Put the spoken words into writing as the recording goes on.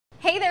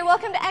there,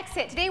 welcome to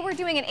XFIT. Today we're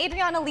doing an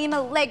Adriana Lima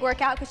leg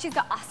workout because she's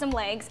got awesome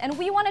legs and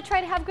we want to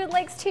try to have good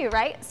legs too,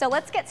 right? So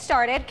let's get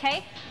started,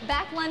 okay?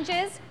 Back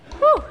lunges,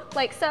 whew,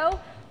 like so,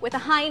 with a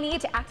high knee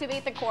to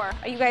activate the core.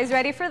 Are you guys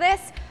ready for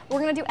this? We're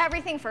gonna do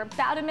everything for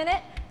about a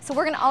minute. So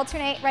we're gonna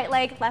alternate right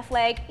leg, left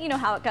leg, you know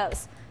how it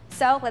goes.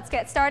 So let's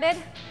get started.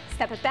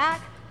 Step it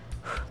back,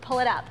 pull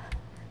it up.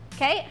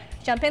 Okay,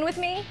 jump in with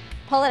me,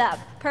 pull it up,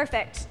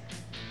 perfect.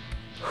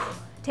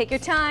 Take your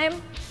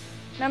time.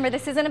 Remember,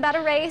 this isn't about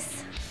a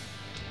race.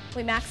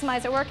 We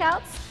maximize our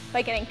workouts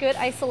by getting good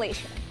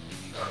isolation.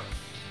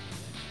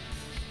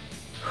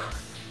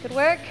 Good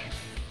work.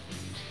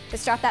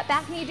 Just drop that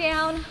back knee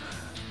down.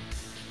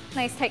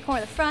 Nice tight core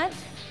in the front.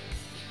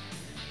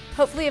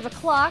 Hopefully you have a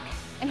clock,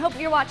 and hope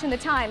you're watching the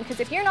time,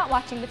 because if you're not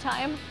watching the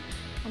time,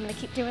 I'm gonna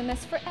keep doing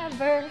this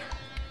forever.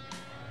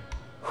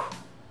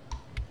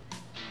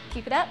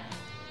 Keep it up.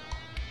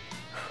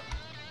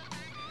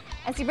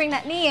 As you bring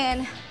that knee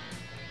in,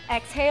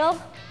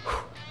 exhale.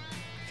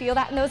 Feel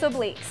that in those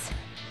obliques.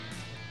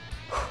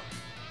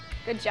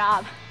 Good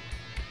job.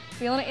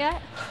 Feeling it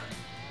yet?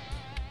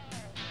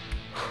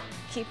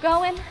 Keep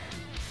going.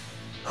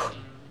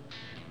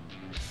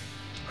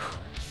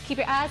 Keep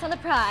your eyes on the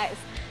prize.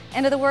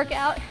 End of the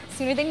workout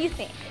sooner than you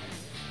think.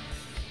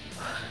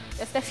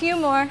 Just a few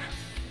more.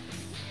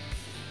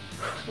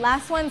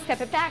 Last one,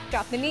 step it back,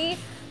 drop the knee.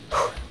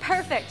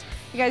 Perfect.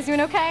 You guys doing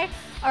okay?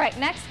 All right,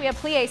 next we have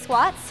plie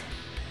squats.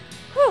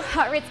 Whew,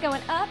 heart rate's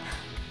going up,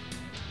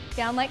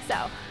 down like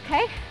so,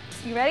 okay?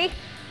 So you ready?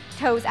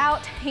 Toes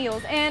out,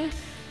 heels in,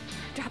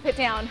 drop it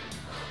down.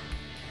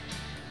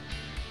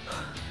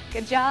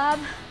 Good job.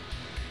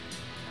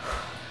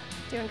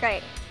 Doing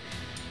great.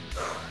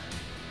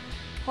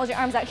 Hold your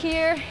arms out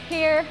here,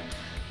 here,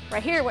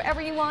 right here,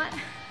 wherever you want.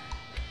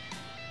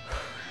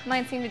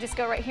 Mine seem to just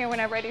go right here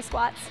whenever I do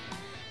squats.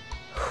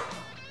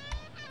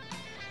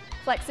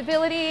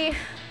 Flexibility,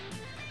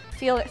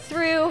 feel it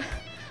through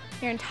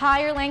your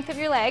entire length of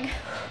your leg.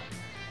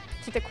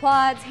 To the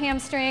quads,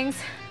 hamstrings,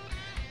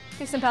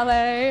 do some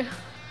ballet.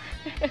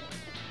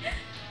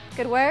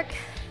 Good work.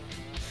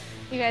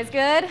 You guys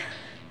good?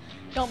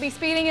 Don't be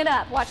speeding it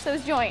up. Watch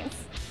those joints.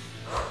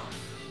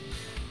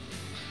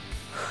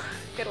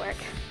 Good work.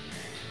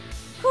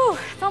 Whew,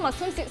 it's almost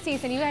swimsuit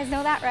season. You guys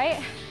know that,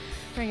 right?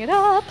 Bring it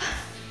up.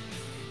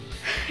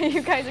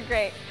 You guys are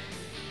great.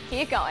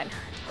 Keep going.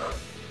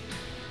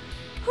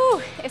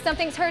 Whew. If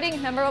something's hurting,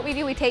 remember what we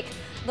do? We take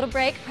a little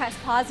break, press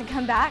pause, and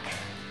come back.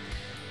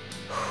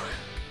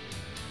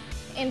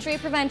 Injury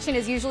prevention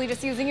is usually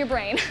just using your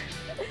brain.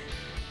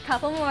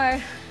 Couple more.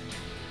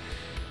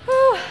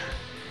 Whew.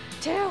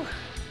 2,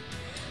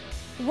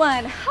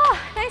 1.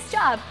 Ah, nice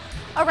job.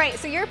 All right,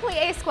 so your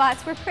plie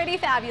squats were pretty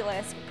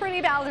fabulous, pretty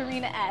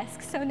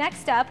ballerina-esque. So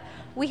next up,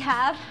 we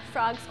have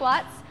frog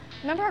squats.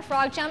 Remember our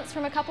frog jumps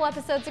from a couple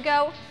episodes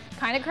ago?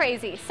 Kind of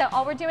crazy. So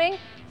all we're doing,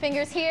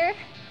 fingers here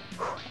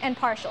and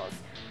partials,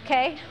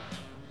 okay?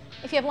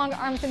 If you have longer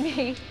arms than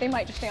me, they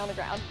might just stay on the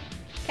ground,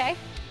 okay?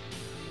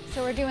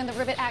 So we're doing the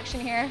rivet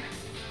action here.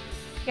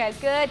 You guys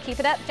good?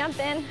 Keep it up, jump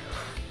in.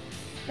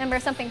 Remember,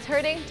 if something's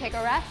hurting, take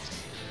a rest.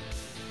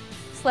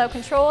 Slow,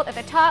 controlled at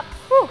the top.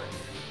 Whew.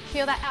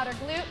 Feel that outer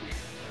glute.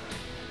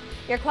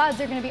 Your quads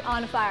are gonna be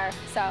on fire,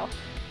 so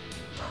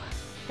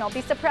don't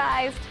be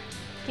surprised.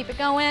 Keep it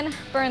going,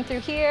 burn through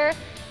here.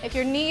 If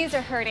your knees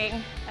are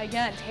hurting,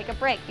 again, take a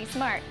break, be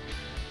smart.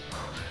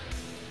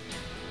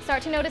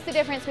 Start to notice the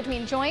difference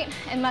between joint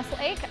and muscle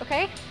ache,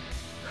 okay?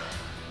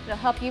 It'll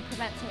help you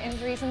prevent some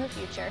injuries in the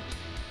future.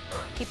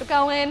 Keep it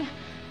going,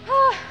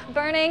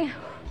 burning.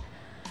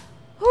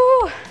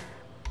 Whew.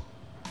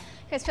 You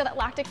guys feel that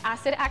lactic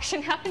acid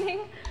action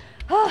happening?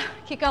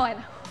 Keep going.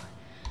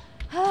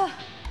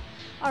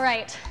 All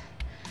right,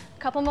 a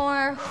couple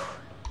more.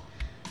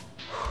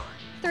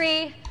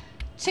 3,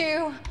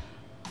 2,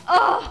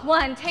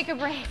 1, take a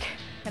break.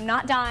 I'm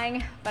not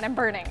dying, but I'm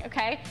burning,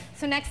 okay?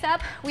 So next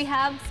up, we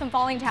have some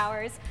falling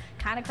towers.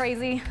 Kind of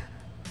crazy.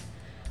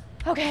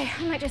 Okay,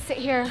 I might just sit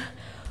here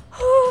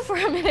for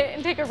a minute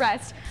and take a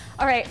rest.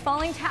 All right,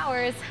 falling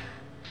towers.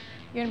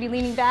 You're gonna be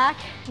leaning back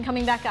and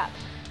coming back up.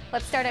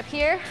 Let's start up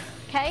here,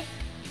 okay?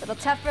 A little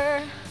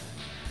tougher.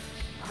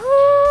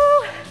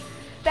 Woo.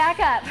 Back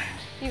up.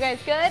 You guys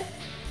good?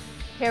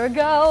 Here we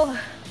go.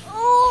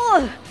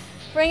 Ooh.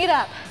 Bring it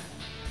up.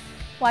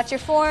 Watch your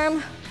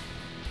form.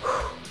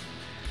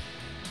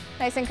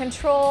 Nice and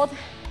controlled.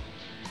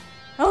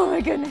 Oh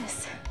my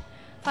goodness.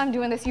 If I'm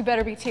doing this, you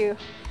better be too.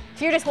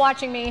 If you're just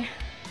watching me,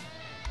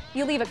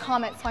 you leave a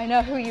comment so I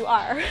know who you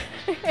are.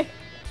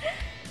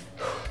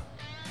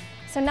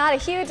 So not a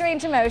huge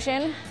range of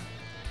motion.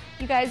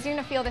 You guys are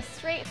gonna feel this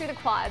straight through the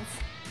quads.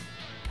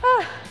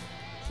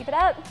 Keep it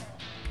up.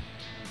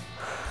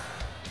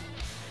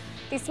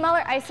 These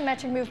smaller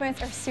isometric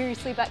movements are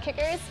seriously butt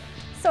kickers,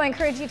 so I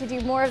encourage you to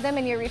do more of them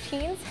in your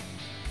routines.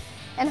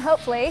 And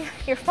hopefully,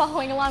 you're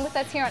following along with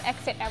us here on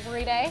XFIT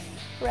every day,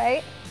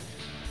 right?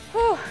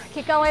 Whew.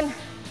 Keep going.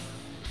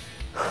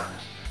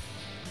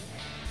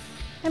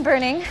 And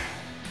burning.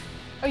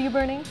 Are you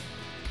burning?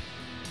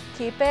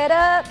 Keep it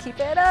up, keep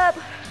it up.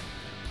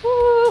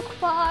 Woo,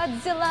 quads.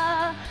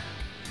 Godzilla.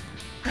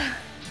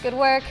 Good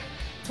work.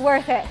 It's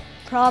worth it.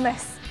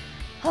 Promise.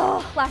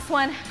 Oh, last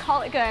one.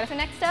 Call it good. For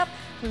next up,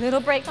 a little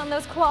break on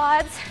those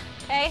quads.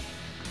 Okay.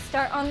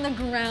 Start on the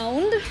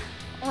ground.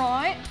 All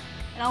right.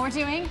 And all we're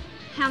doing,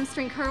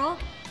 hamstring curl.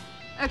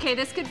 Okay,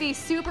 this could be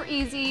super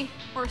easy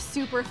or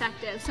super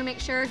effective. So make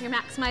sure you're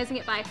maximizing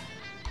it by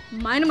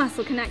mind to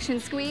muscle connection.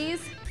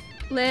 Squeeze,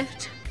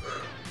 lift,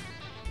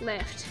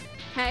 lift.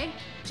 Okay.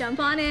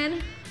 Jump on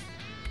in.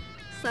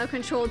 Slow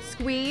controlled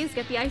squeeze.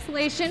 Get the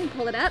isolation.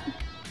 Pull it up.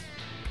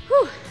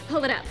 Whew,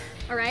 pull it up.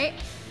 All right.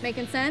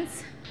 Making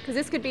sense? Because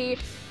this could be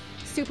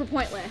super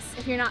pointless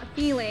if you're not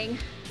feeling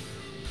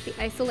the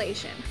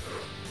isolation.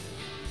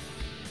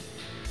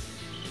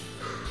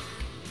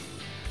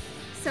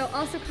 So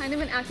also kind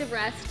of an active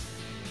rest.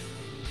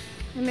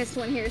 I missed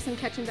one here, so I'm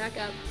catching back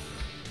up.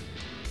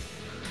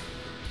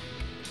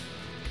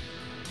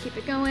 Keep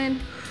it going.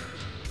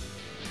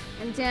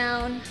 And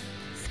down,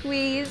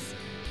 squeeze,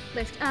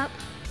 lift up,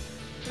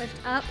 lift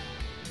up.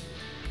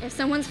 If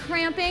someone's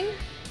cramping,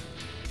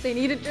 they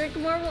need to drink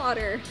more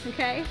water,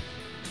 okay?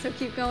 So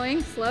keep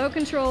going, slow,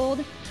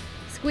 controlled,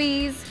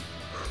 squeeze.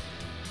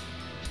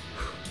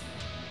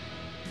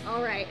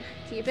 All right,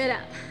 keep it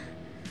up.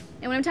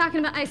 And when I'm talking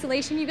about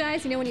isolation, you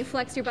guys, you know when you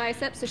flex your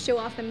biceps to show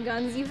off them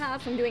guns you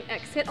have from doing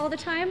XFIT all the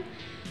time?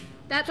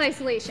 That's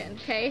isolation,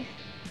 okay?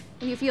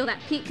 And you feel that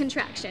peak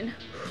contraction.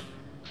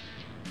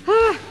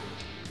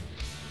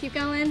 Keep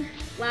going,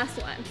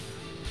 last one.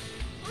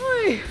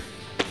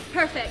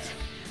 Perfect.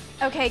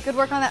 Okay, good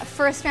work on that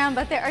first round,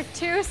 but there are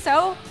two,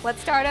 so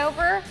let's start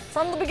over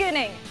from the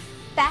beginning.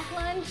 Back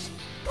lunge,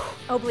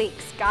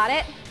 obliques, got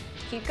it?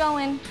 Keep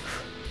going,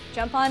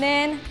 jump on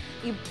in.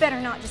 You better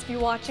not just be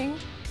watching.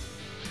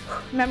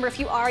 Remember, if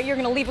you are, you're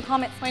gonna leave a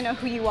comment so I know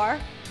who you are,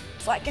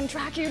 so I can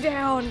track you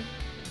down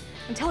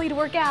and tell you to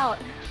work out.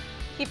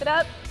 Keep it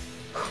up.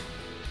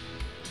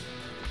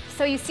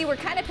 So you see we're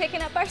kind of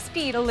picking up our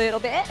speed a little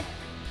bit.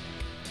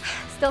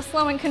 Still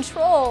slow and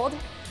controlled,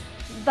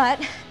 but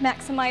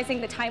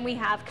maximizing the time we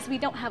have because we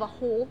don't have a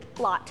whole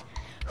lot.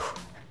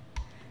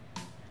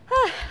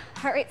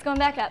 Heart rate's going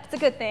back up, it's a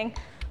good thing.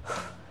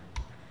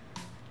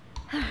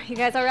 You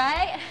guys all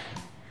right?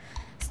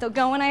 Still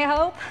going, I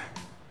hope.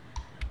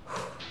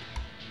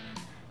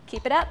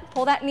 Keep it up,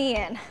 pull that knee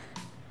in.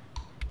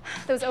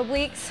 Those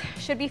obliques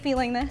should be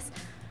feeling this.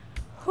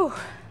 Whew.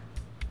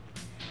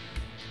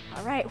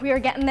 All right, we are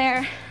getting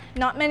there.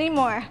 Not many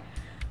more.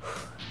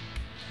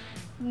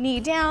 Knee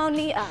down,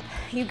 knee up.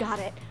 You got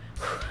it.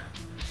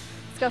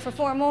 Let's go for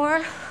 4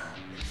 more.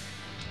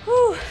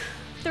 Whew.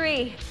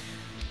 3,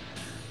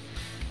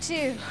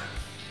 2,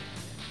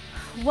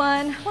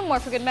 1. One more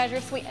for good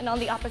measure. Sweeten on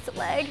the opposite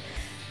leg.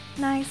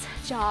 Nice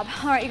job.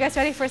 All right, you guys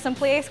ready for some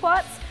plie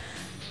squats?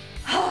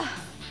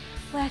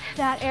 Let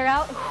that air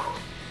out.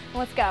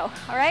 Let's go,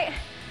 all right?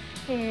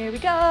 Here we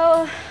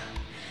go.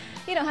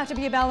 You don't have to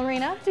be a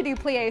ballerina to do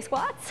plie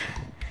squats.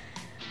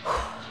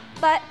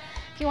 But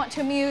if you want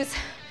to amuse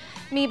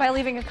me by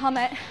leaving a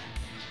comment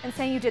and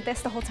saying you did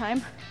this the whole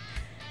time,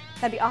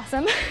 that'd be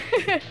awesome.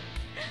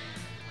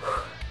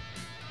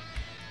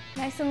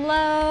 Nice and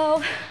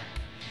low.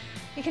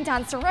 You can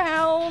dance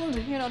around,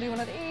 you know, do one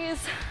of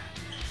these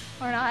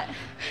or not.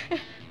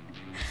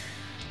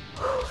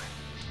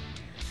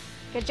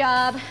 Good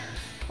job.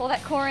 Pull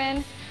that core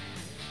in.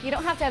 You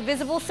don't have to have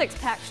visible six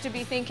packs to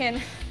be thinking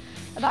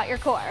about your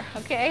core,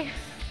 okay?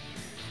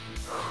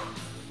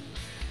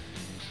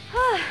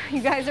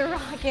 You guys are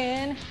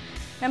rocking.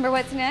 Remember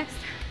what's next?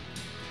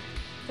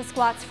 The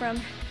squats from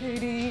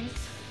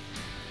Hades.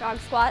 Dog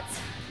squats.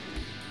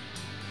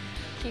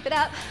 Keep it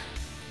up.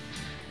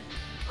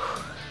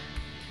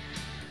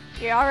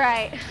 You're all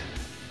right.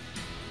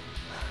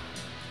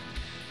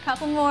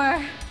 Couple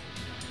more.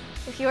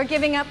 If you are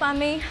giving up on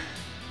me,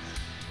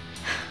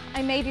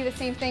 I may do the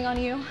same thing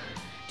on you.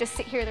 Just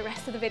sit here the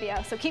rest of the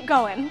video, so keep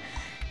going.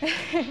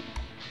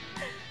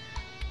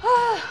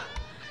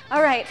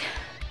 All right,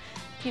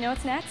 do you know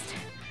what's next?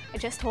 I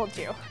just told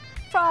you.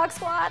 Frog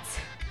squats.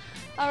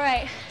 All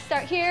right,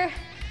 start here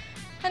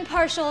and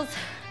partials.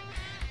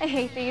 I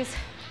hate these.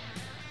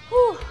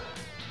 Whew.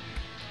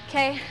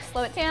 Okay,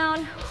 slow it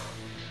down.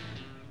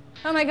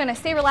 Oh my goodness,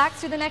 stay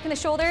relaxed through the neck and the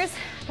shoulders,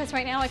 because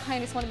right now I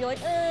kind of just want to be like,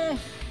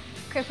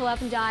 cripple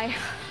up and die.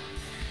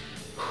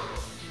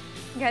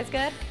 You guys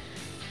good?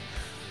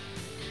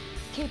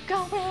 Keep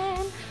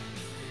going.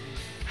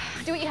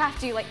 Do what you have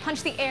to, like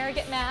punch the air,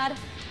 get mad,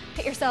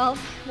 hit yourself.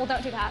 Well,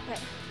 don't do that, but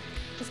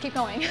just keep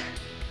going.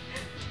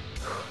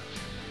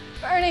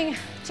 Burning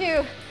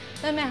to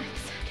the max,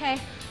 okay?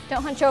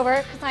 Don't hunch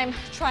over, because I'm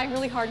trying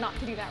really hard not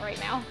to do that right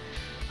now.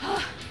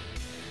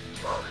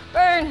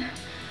 Burn.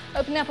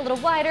 Open up a little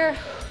wider.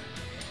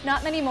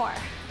 Not many more,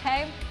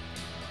 okay?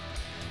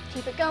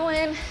 Keep it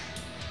going.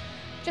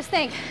 Just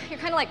think, you're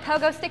kind of like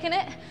pogo sticking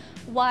it,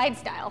 wide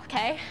style,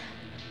 okay?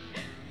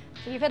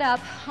 Keep it up.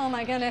 Oh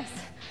my goodness.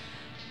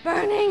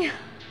 Burning.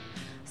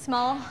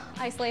 Small,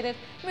 isolated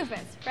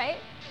movements, right?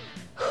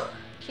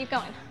 Keep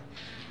going.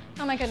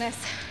 Oh my goodness.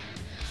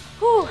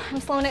 Whew, I'm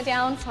slowing it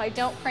down so I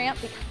don't cramp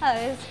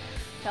because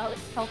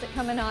Felt it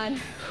coming on.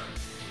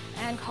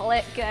 And call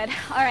it good.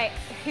 All right,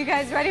 you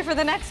guys ready for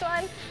the next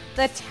one?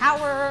 The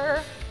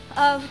Tower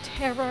of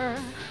Terror.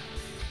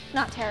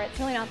 Not terror, it's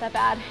really not that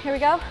bad. Here we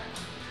go.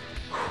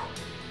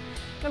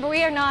 Remember,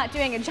 we are not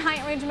doing a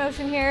giant range of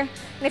motion here,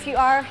 and if you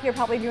are, you're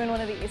probably doing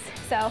one of these.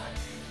 So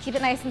keep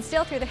it nice and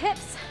still through the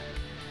hips.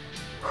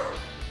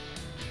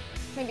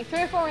 Maybe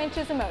 3 or 4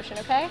 inches of motion,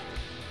 okay?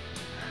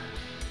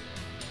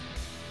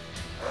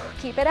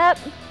 Keep it up.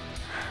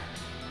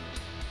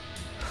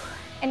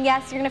 And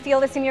yes, you're gonna feel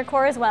this in your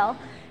core as well.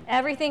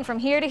 Everything from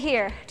here to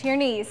your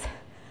knees,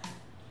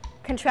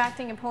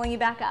 contracting and pulling you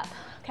back up,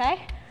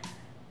 okay?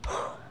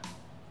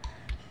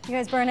 You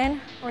guys burning,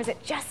 or is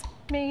it just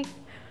me?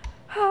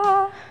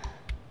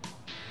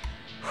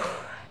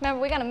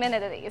 Remember, we got a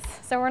minute of these,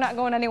 so we're not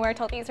going anywhere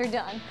till these are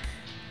done.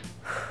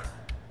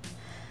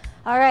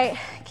 All right,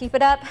 keep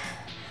it up.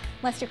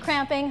 Unless you're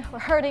cramping or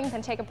hurting,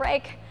 then take a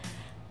break.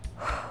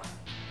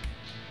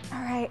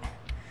 All right,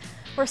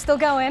 we're still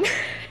going.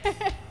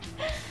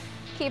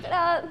 Keep it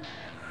up.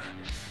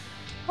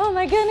 Oh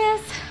my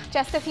goodness,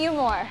 just a few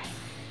more.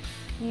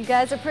 You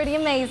guys are pretty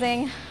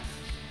amazing.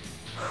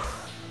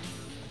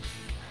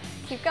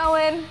 Keep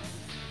going.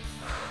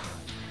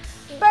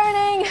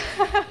 Burning.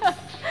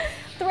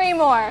 3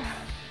 more.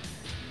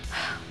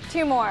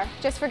 2 more,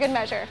 just for good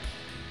measure.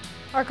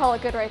 Or call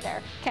it good right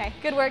there. Okay,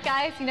 good work,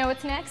 guys. You know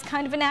what's next?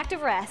 Kind of an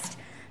active rest.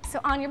 So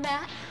on your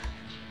mat,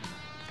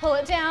 pull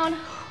it down.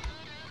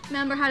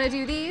 Remember how to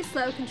do these,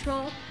 slow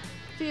control.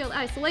 Feel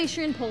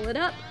isolation, pull it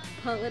up,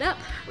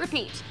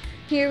 repeat.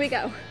 Here we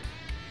go.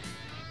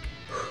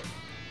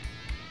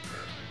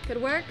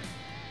 Good work.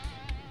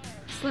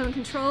 Slow and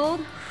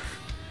controlled.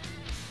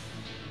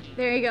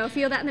 There you go,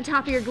 feel that in the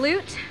top of your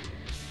glute.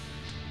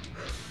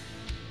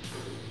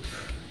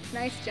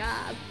 Nice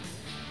job.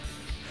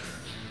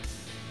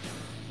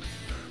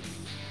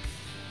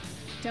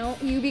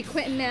 Don't you be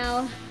quitting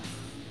now.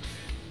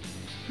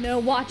 No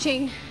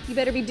watching, you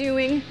better be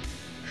doing.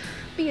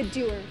 Be a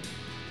doer,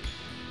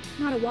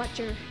 not a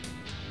watcher.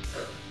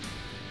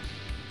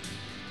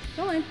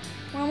 Go on,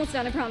 we're almost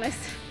done, I promise.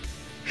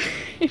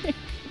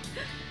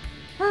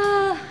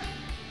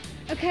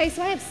 Okay,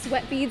 so I have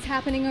sweat beads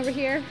happening over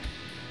here.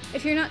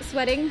 If you're not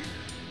sweating,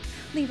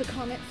 leave a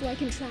comment so I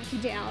can track you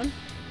down.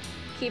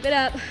 Keep it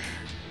up.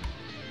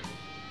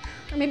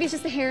 Or maybe it's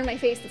just the hair in my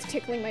face that's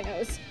tickling my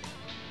nose.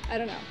 I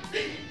don't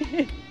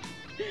know.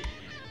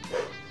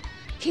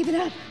 Keep it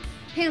up.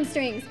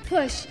 Hamstrings,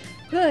 push,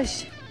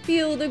 push.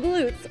 Feel the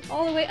glutes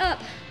all the way up.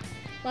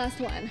 Last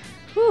one.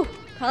 Whew,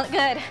 call it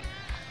good.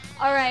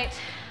 All right,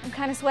 I'm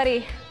kind of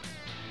sweaty.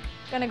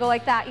 Gonna go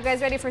like that. You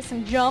guys ready for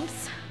some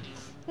jumps?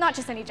 Not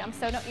just any jumps,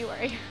 so don't you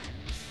worry.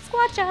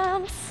 Squat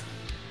jumps.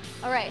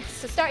 All right,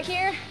 so start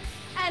here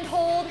and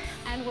hold,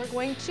 and we're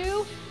going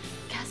to,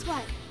 guess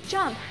what?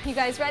 Jump. You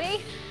guys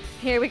ready?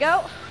 Here we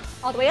go.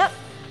 All the way up.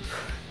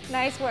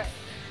 Nice work.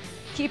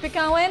 Keep it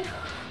going.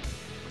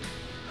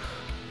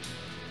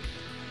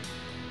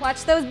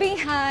 Watch those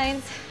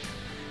behinds.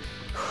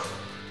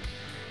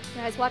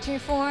 You guys watching your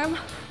form.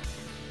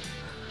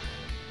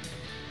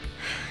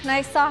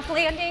 Nice soft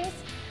landings.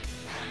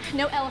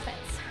 No elephants.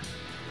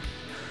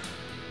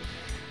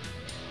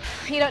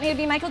 You don't need to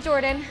be Michael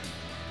Jordan.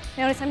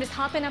 Notice I'm just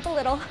hopping up a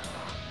little.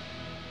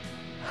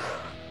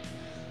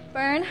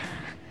 Burn.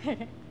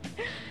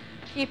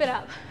 Keep it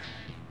up.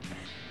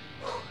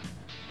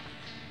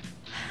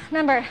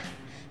 Remember,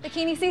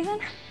 bikini season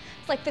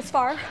is like this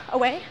far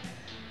away,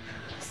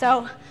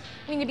 so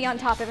we need to be on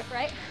top of it,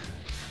 right?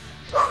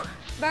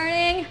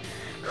 Burning.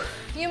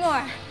 A few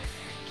more.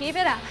 Keep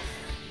it up.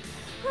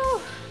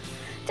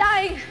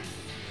 Dying.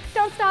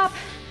 Don't stop.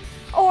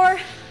 Or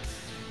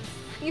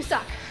you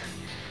suck.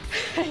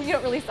 You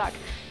don't really suck.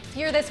 If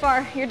you're this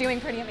far, you're doing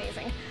pretty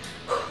amazing.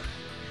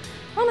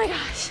 Oh my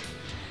gosh.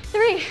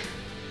 3,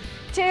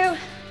 2,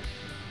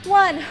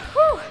 1.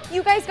 Whew.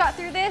 You guys got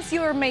through this.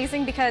 You are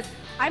amazing because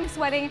I'm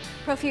sweating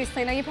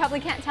profusely. I know you probably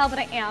can't tell, but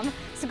I am.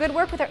 So good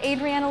work with our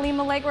Adriana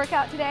Lima leg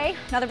workout today.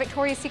 Another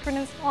Victoria's Secret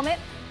installment.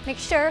 Make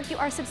sure you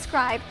are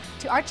subscribed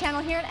to our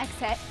channel here at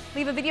XFIT.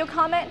 Leave a video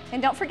comment,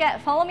 and don't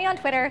forget, follow me on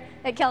Twitter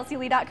at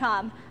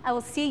kelseylee.com. I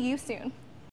will see you soon.